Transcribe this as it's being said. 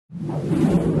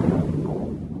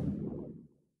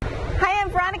Hi, I'm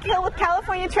Veronica Hill with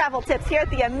California Travel Tips here at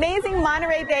the amazing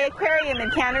Monterey Bay Aquarium in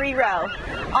Cannery Row.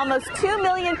 Almost 2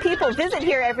 million people visit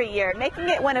here every year, making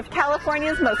it one of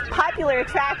California's most popular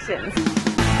attractions.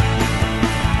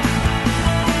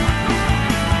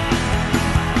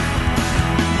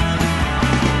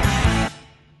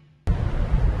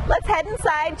 Let's head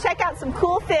inside, check out some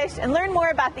cool fish, and learn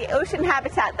more about the ocean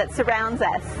habitat that surrounds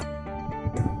us.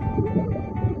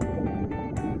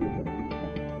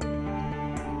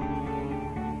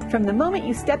 From the moment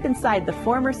you step inside the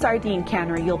former sardine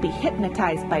cannery, you'll be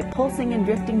hypnotized by pulsing and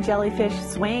drifting jellyfish,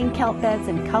 swaying kelp beds,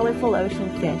 and colorful ocean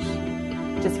fish.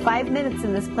 Just 5 minutes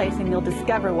in this place and you'll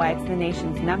discover why it's the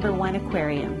nation's #1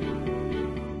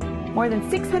 aquarium. More than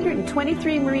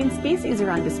 623 marine species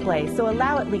are on display, so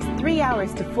allow at least 3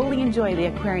 hours to fully enjoy the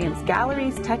aquarium's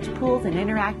galleries, touch pools, and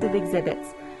interactive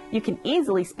exhibits. You can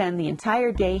easily spend the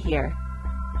entire day here.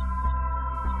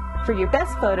 For your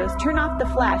best photos, turn off the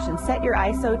flash and set your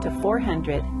ISO to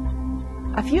 400.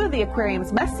 A few of the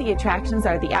aquarium's must-see attractions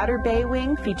are the outer bay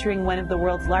wing, featuring one of the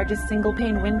world's largest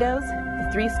single-pane windows, the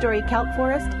 3-story kelp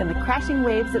forest, and the crashing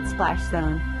waves at Splash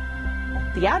Zone.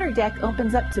 The outer deck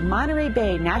opens up to Monterey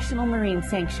Bay National Marine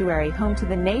Sanctuary, home to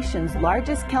the nation's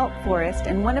largest kelp forest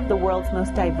and one of the world's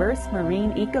most diverse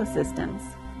marine ecosystems.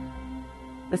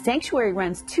 The sanctuary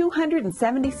runs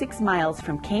 276 miles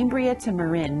from Cambria to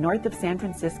Marin, north of San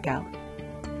Francisco.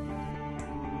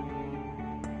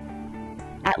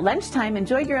 At lunchtime,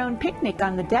 enjoy your own picnic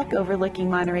on the deck overlooking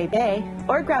Monterey Bay,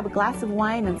 or grab a glass of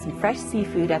wine and some fresh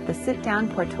seafood at the sit-down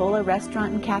Portola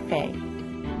restaurant and cafe.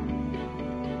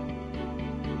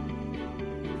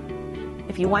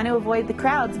 If you want to avoid the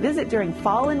crowds, visit during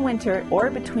fall and winter or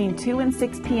between 2 and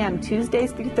 6 p.m.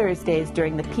 Tuesdays through Thursdays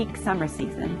during the peak summer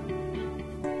season.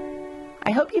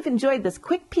 I hope you've enjoyed this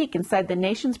quick peek inside the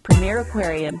nation's premier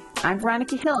aquarium. I'm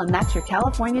Veronica Hill, and that's your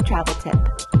California Travel Tip.